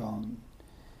St. John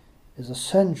is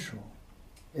essential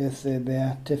if the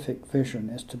beatific vision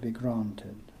is to be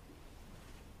granted.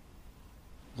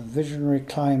 The visionary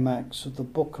climax of the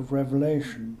book of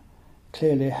Revelation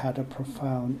clearly had a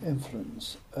profound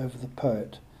influence over the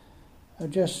poet.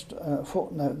 Just a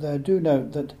footnote there, do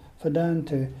note that for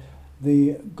Dante,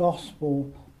 the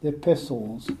Gospel, the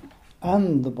epistles,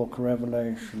 and the book of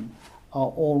Revelation are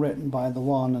all written by the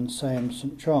one and same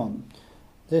St. John.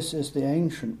 This is the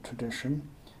ancient tradition,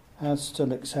 as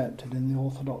still accepted in the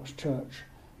Orthodox Church,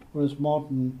 whereas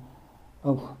modern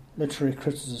literary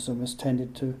criticism has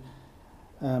tended to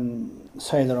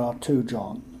say there are two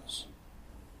Johns.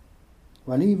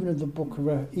 Well, even if the book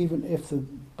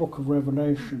of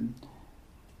Revelation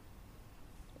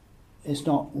is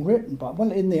not written by,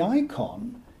 well, in the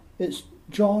icon, it's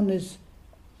John is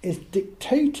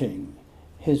dictating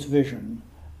his vision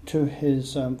to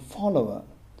his follower.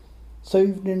 So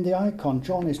even in the icon,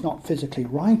 John is not physically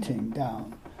writing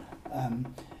down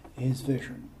his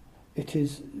vision. It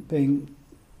is being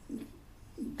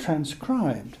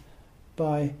transcribed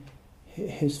by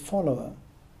his follower,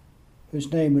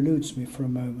 whose name eludes me for a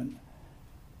moment,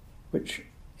 which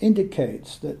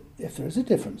indicates that if there is a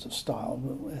difference of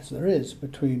style, as there is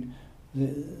between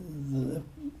the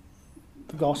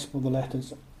Gospel, the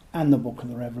letters, and the book of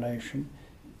the Revelation,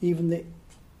 even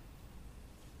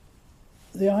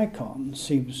the icon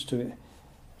seems to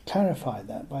clarify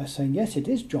that by saying, yes, it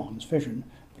is John's vision,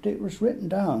 but it was written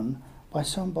down by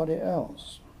somebody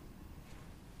else.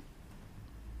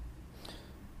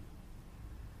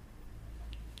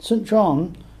 St.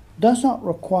 John does not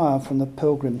require from the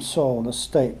pilgrim soul a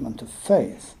statement of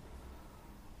faith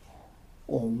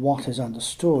or what is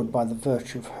understood by the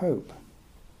virtue of hope,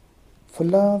 for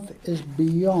love is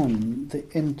beyond the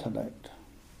intellect.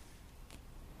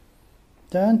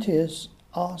 Dante is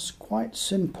asked quite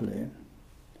simply,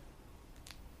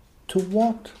 to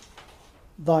what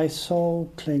thy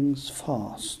soul clings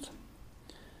fast.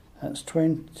 That's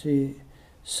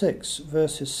 26,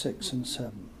 verses 6 and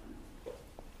 7.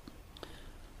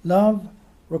 Love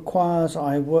requires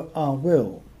our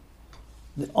will,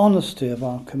 the honesty of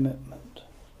our commitment.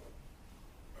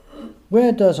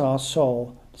 Where does our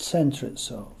soul centre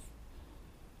itself?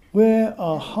 Where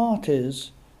our heart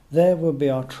is, there will be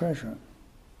our treasure.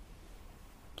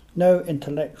 No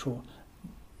intellectual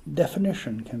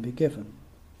definition can be given.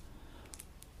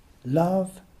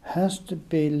 Love has to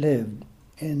be lived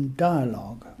in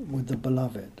dialogue with the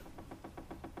beloved.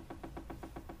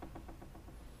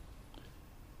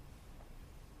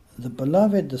 The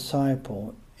beloved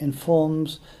disciple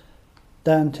informs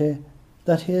Dante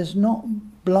that he is not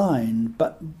blind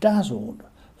but dazzled,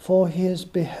 for he has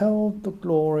beheld the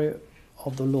glory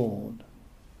of the Lord.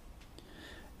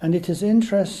 And it is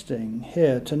interesting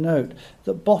here to note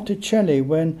that Botticelli,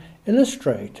 when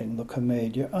illustrating the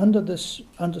Commedia,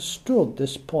 understood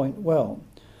this point well,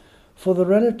 for the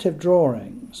relative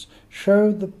drawings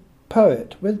show the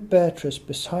poet with Beatrice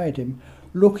beside him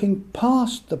looking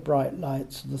past the bright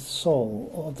lights of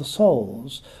the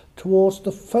souls towards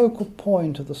the focal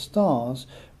point of the stars,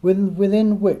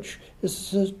 within which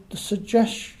is the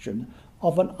suggestion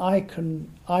of an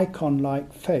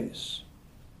icon-like face,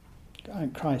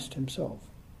 Christ himself.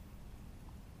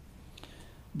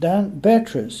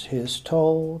 Beatrice, he is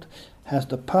told, has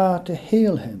the power to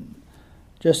heal him,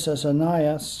 just as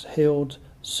Aeneas healed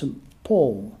St.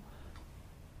 Paul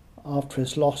after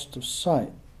his loss of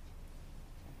sight,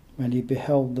 when he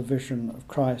beheld the vision of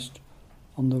Christ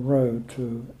on the road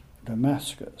to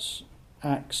Damascus,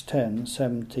 Acts 10,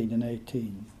 17 and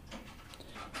 18.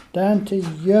 Dante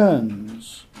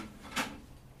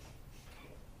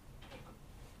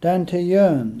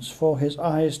yearns for his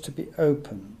eyes to be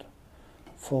opened,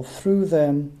 for through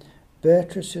them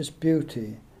Beatrice's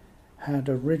beauty had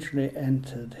originally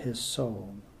entered his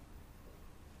soul.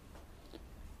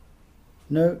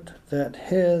 Note that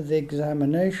here the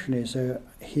examination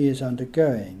he is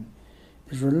undergoing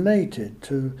is related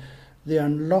to the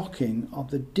unlocking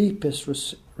of the deepest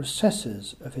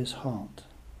recesses of his heart.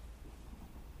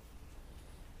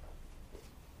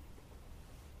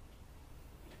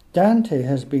 Dante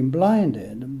has been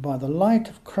blinded by the light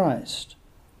of Christ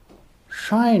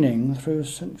shining through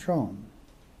St. John.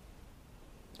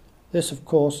 This, of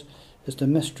course, is the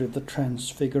mystery of the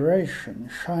Transfiguration,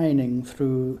 shining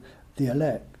through the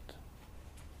elect.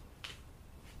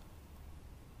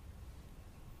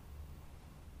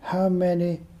 How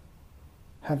many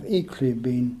have equally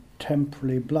been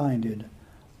temporarily blinded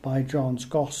by John's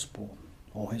Gospel,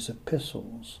 or his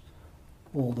epistles,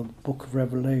 or the book of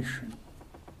Revelation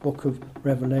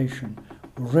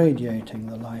radiating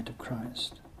the light of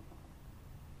Christ?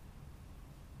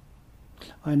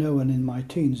 I know when in my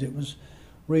teens it was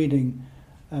reading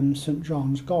St.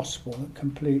 John's Gospel that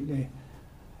completely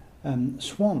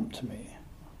swamped me,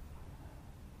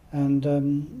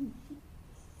 and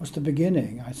was the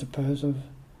beginning, I suppose, of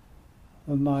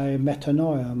my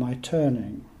metanoia, my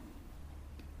turning.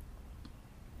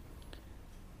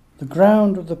 The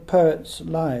ground of the poet's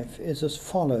life is as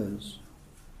follows.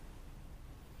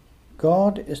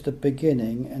 God is the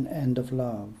beginning and end of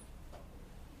love.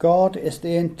 God is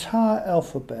the entire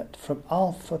alphabet from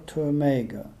Alpha to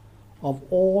Omega of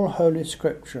all Holy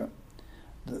Scripture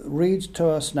that reads to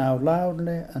us now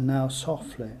loudly and now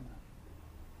softly.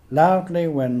 Loudly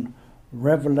when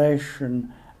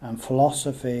revelation and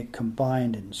philosophy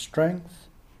combined in strength,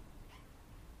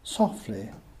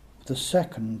 softly with the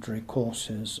secondary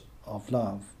courses of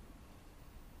love.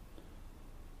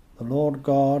 The Lord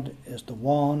God is the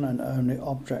one and only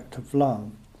object of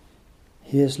love.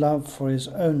 He is loved for his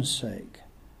own sake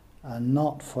and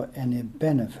not for any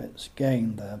benefits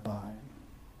gained thereby.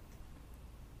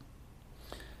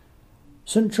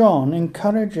 St. John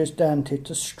encourages Dante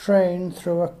to strain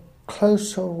through a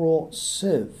closer wrought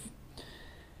sieve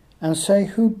and say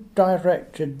who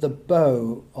directed the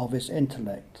bow of his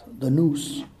intellect, the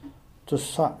nous, to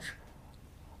such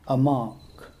a mark.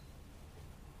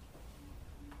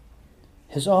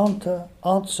 His answer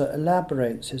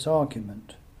elaborates his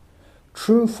argument.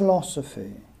 True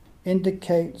philosophy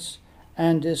indicates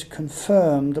and is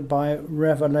confirmed by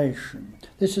revelation.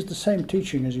 This is the same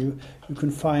teaching as you can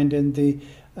find in the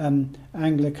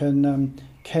Anglican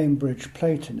Cambridge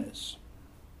Platonists.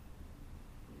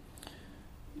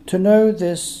 To know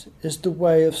this is the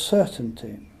way of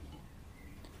certainty.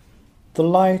 The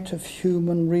light of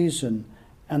human reason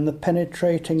and the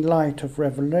penetrating light of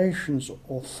revelation's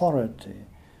authority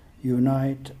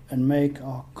unite and make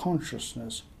our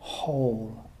consciousness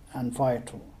whole and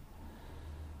vital.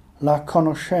 La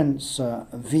conoscenza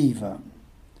viva,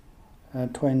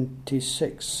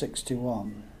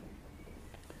 2661.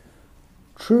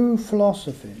 True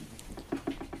philosophy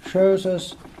shows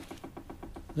us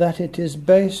that it is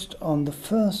based on the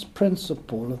first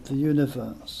principle of the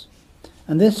universe,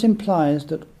 and this implies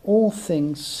that all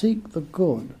things seek the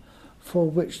good for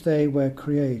which they were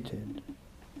created.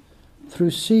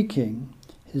 Through seeking,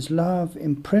 his love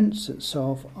imprints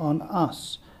itself on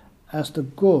us as the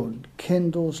good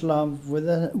kindles love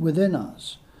within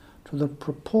us to the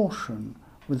proportion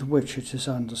with which it is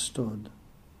understood.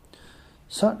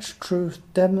 Such truth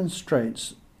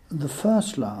demonstrates the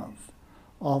first love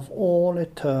of all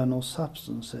eternal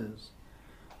substances,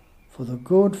 for the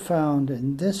good found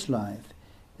in this life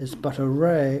is but a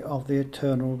ray of the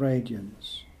eternal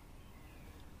radiance.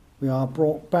 We are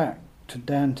brought back to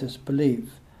Dante's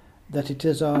belief that it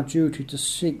is our duty to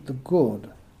seek the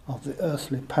good of the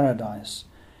earthly paradise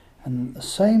and at the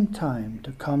same time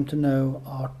to come to know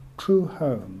our true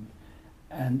home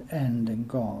and end in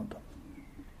God.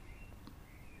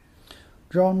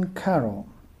 John Carroll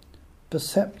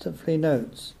perceptively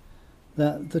notes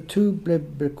that the two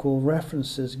biblical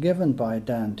references given by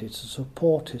Dante to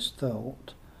support his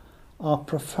thought are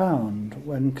profound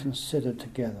when considered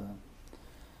together.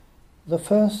 The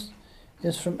first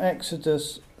is from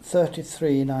Exodus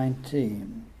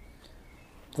 33:19.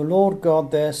 The Lord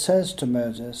God there says to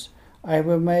Moses, I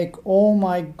will make all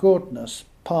my goodness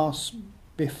pass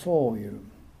before you.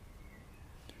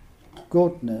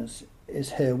 Goodness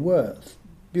is here worth,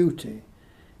 beauty,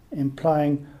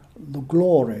 implying the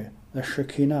glory, the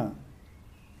Shekinah.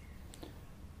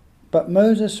 But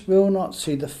Moses will not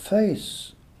see the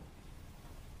face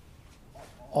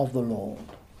of the Lord,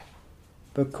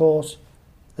 because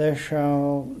there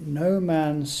shall no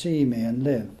man see me and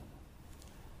live.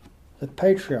 The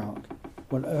patriarch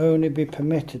will only be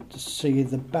permitted to see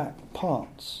the back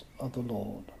parts of the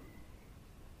Lord.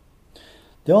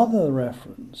 The other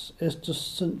reference is to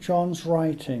St. John's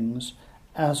writings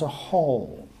as a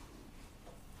whole.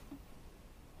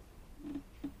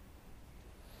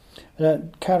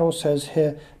 Carroll says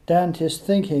here, Dante is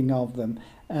thinking of them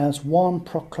as one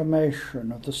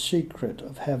proclamation of the secret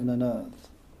of heaven and earth.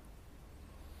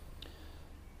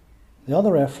 The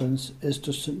other reference is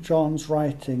to St. John's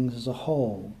writings as a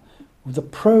whole, with the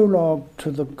prologue to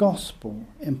the Gospel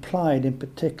implied in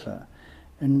particular,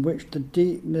 in which the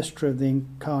deep mystery of the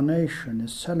Incarnation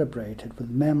is celebrated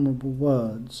with memorable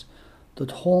words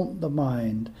that haunt the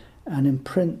mind and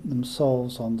imprint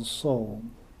themselves on the soul.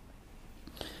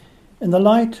 In the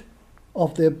light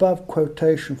of the above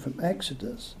quotation from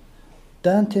Exodus,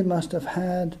 Dante must have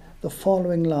had the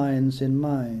following lines in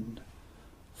mind.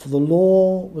 For the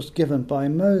law was given by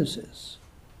Moses,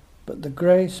 but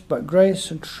grace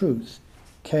and truth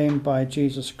came by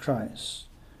Jesus Christ.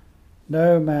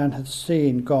 No man hath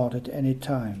seen God at any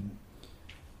time,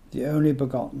 the only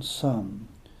begotten Son,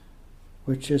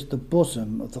 which is the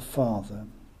bosom of the Father.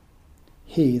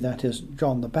 He, that is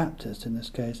John the Baptist in this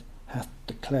case, hath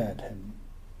declared him.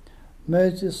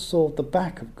 Moses saw the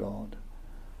back of God,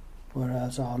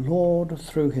 whereas our Lord,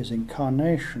 through his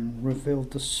incarnation,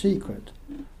 revealed the secret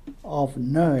of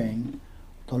knowing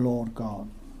the Lord God.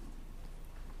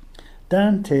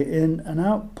 Dante, in an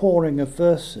outpouring of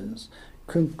verses,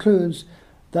 concludes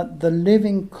that the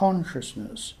living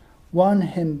consciousness won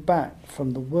him back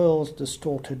from the world's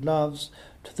distorted loves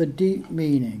to the deep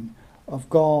meaning of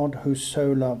God who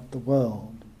so loved the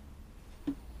world.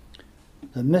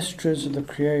 The mysteries of the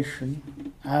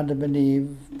creation, Adam and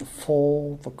Eve, the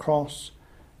fall, the cross,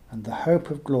 and the hope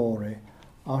of glory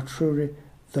are truly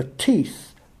the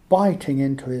teeth biting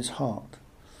into his heart,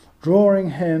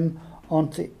 drawing him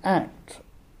onto the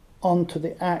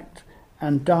act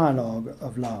and dialogue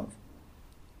of love.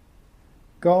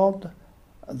 God,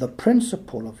 the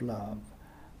principle of love,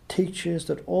 teaches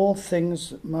that all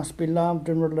things must be loved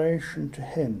in relation to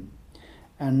him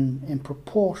and in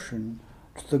proportion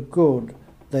to the good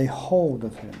they hold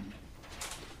of him.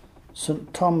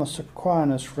 St. Thomas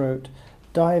Aquinas wrote,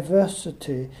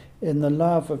 diversity in the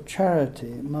love of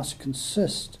charity must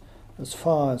consist, as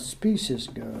far as species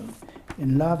go,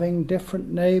 in loving different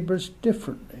neighbours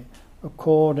differently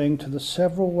according to the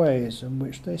several ways in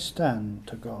which they stand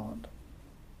to God.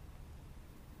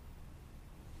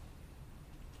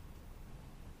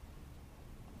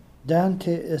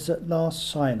 Dante is at last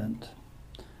silent,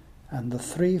 and the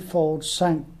threefold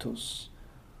Sanctus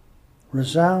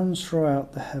resounds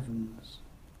throughout the heavens.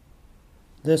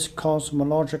 This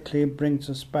cosmologically brings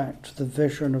us back to the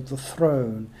vision of the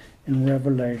throne in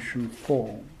Revelation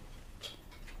 4,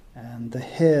 and the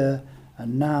here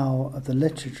and now of the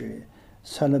liturgy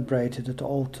celebrated at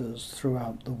altars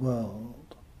throughout the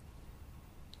world.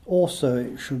 Also,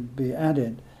 it should be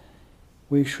added,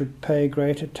 we should pay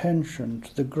great attention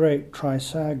to the great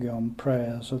Trisagion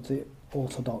prayers of the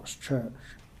Orthodox Church.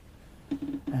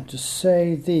 And to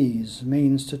say these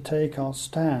means to take our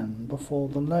stand before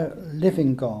the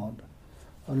living God,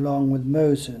 along with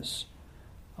Moses,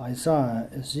 Isaiah,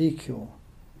 Ezekiel,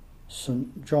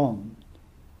 St. John,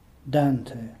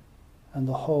 Dante, and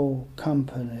the whole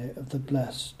company of the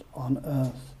blessed on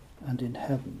earth and in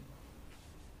heaven.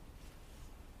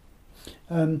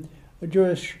 A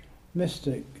Jewish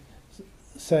mystic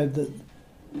said that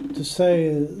to say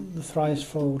the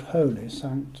thricefold holy,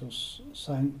 Sanctus,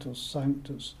 Sanctus,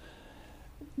 Sanctus,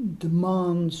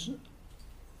 demands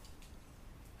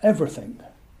everything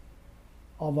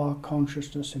of our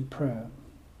consciousness in prayer.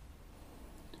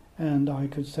 And I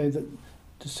could say that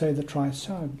to say the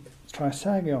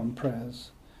Trisagion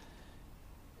prayers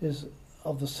is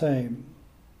of the same,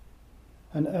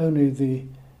 and only the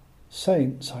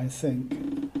saints, I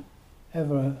think,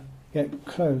 ever get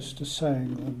close to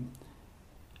saying them,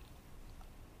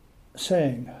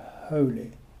 saying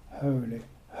holy, holy,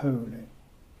 holy,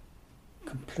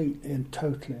 completely and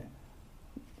totally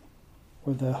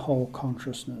with their whole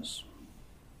consciousness.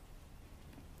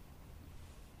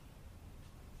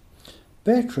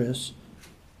 Beatrice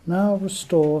now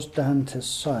restores Dante's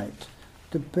sight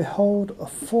to behold a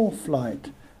fourth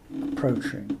light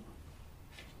approaching.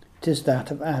 'Tis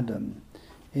that of Adam,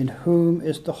 in whom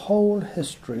is the whole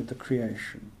history of the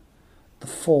creation, the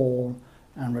fall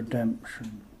and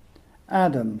redemption.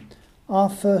 Adam, our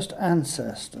first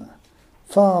ancestor,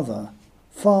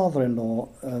 father-in-law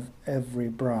of every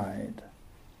bride.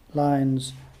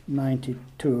 Lines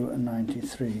 92 and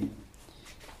 93.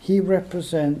 He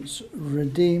represents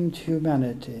redeemed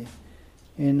humanity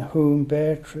in whom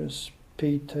Beatrice,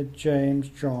 Peter, James,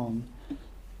 John,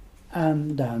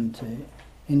 and Dante,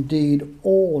 indeed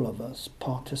all of us,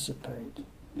 participate.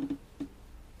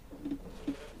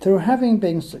 Through having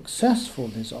been successful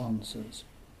in his answers,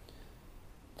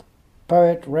 the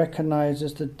poet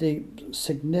recognizes the deep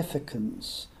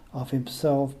significance of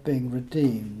himself being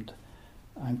redeemed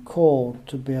and called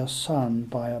to be a son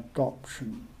by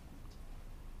adoption.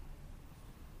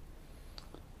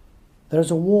 There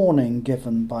is a warning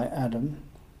given by Adam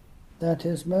that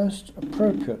is most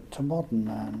appropriate to modern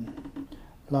man.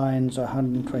 Lines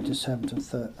 127 to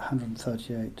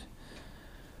 138.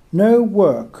 No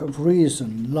work of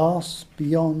reason lasts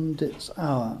beyond its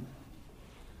hour,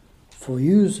 for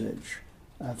usage,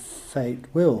 as fate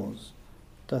wills,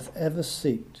 doth ever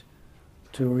seek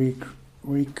to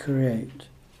recreate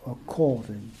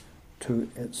according to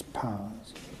its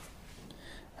powers.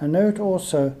 And note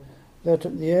also that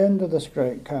at the end of this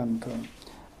great canto,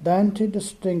 Dante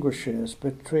distinguishes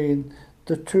between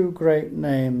the two great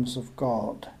names of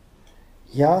God,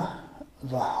 Yah,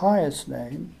 the highest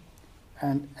name,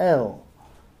 and El,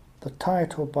 the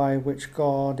title by which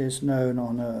God is known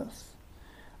on earth.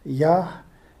 Yah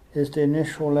is the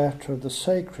initial letter of the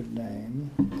sacred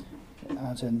name,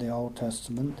 as in the Old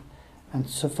Testament, and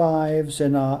survives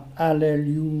in our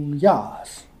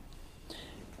Alleluias.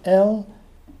 El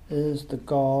is the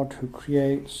God who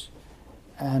creates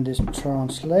and is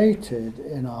translated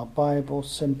in our Bible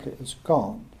simply as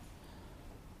God,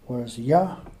 whereas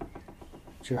Yah,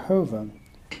 Jehovah,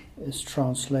 is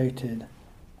translated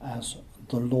as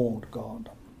the Lord God.